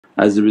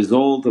as a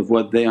result of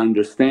what they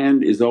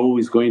understand is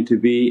always going to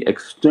be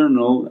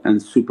external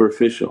and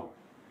superficial.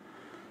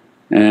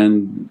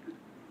 And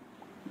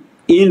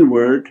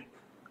inward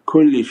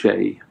kulli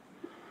shay,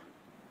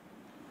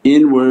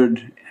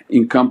 inward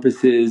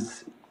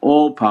encompasses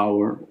all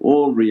power,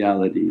 all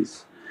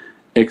realities.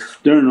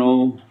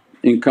 External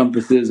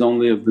encompasses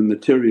only of the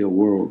material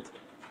world,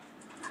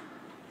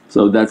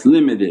 so that's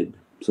limited.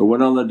 So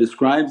what Allah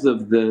describes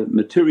of the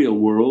material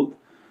world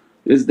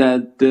is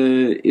that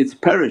it's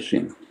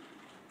perishing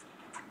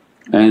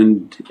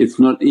and it's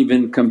not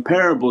even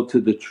comparable to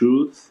the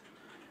truth,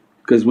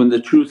 because when the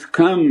truth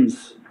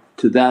comes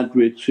to that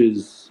which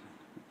is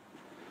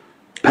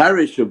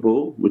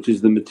perishable, which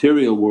is the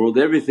material world,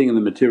 everything in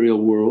the material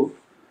world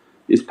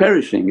is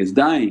perishing, is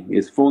dying,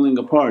 is falling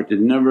apart.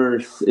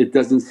 It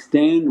doesn't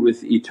stand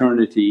with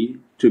eternity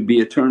to be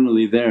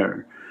eternally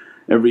there.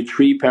 Every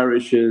tree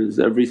perishes,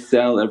 every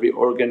cell, every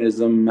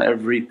organism,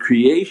 every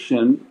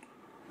creation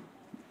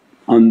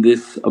on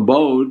this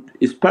abode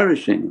is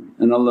perishing.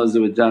 And Allah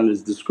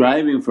is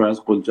describing for us,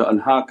 قُلْ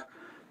جَاءَ الْحَقُّ,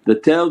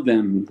 that tell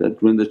them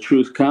that when the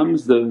truth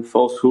comes the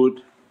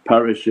falsehood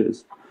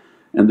perishes,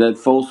 and that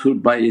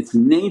falsehood by its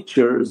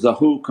nature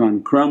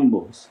zahuqan,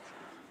 crumbles.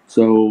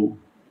 So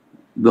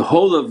the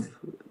whole of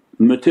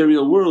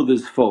material world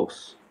is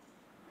false.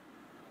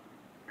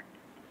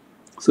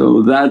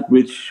 So that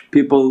which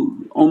people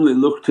only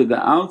look to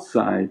the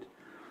outside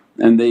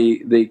and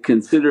they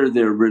consider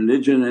their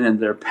religion and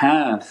their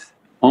path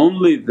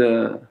only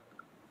the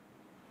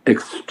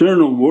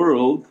external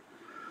world,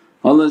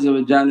 Allah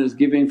is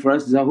giving for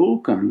us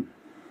zahuqan,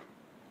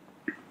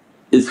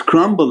 it's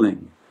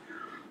crumbling.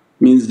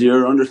 Means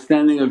your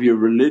understanding of your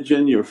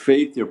religion, your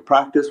faith, your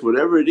practice,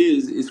 whatever it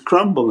is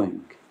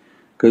crumbling,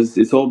 because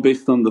it's all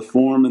based on the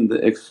form and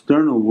the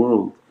external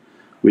world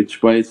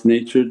which by its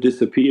nature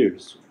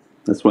disappears.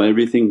 That's why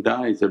everything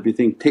dies,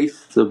 everything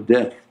tastes of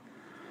death.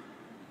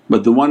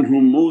 But the one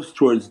who moves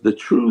towards the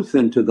truth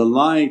and to the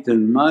light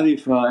and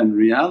marifah and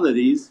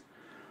realities,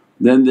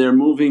 then they're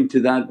moving to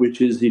that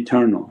which is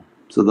eternal.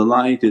 So the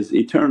light is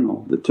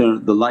eternal,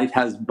 the light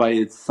has by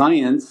its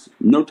science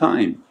no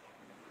time.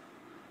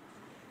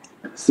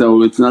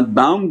 So it's not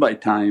bound by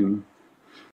time,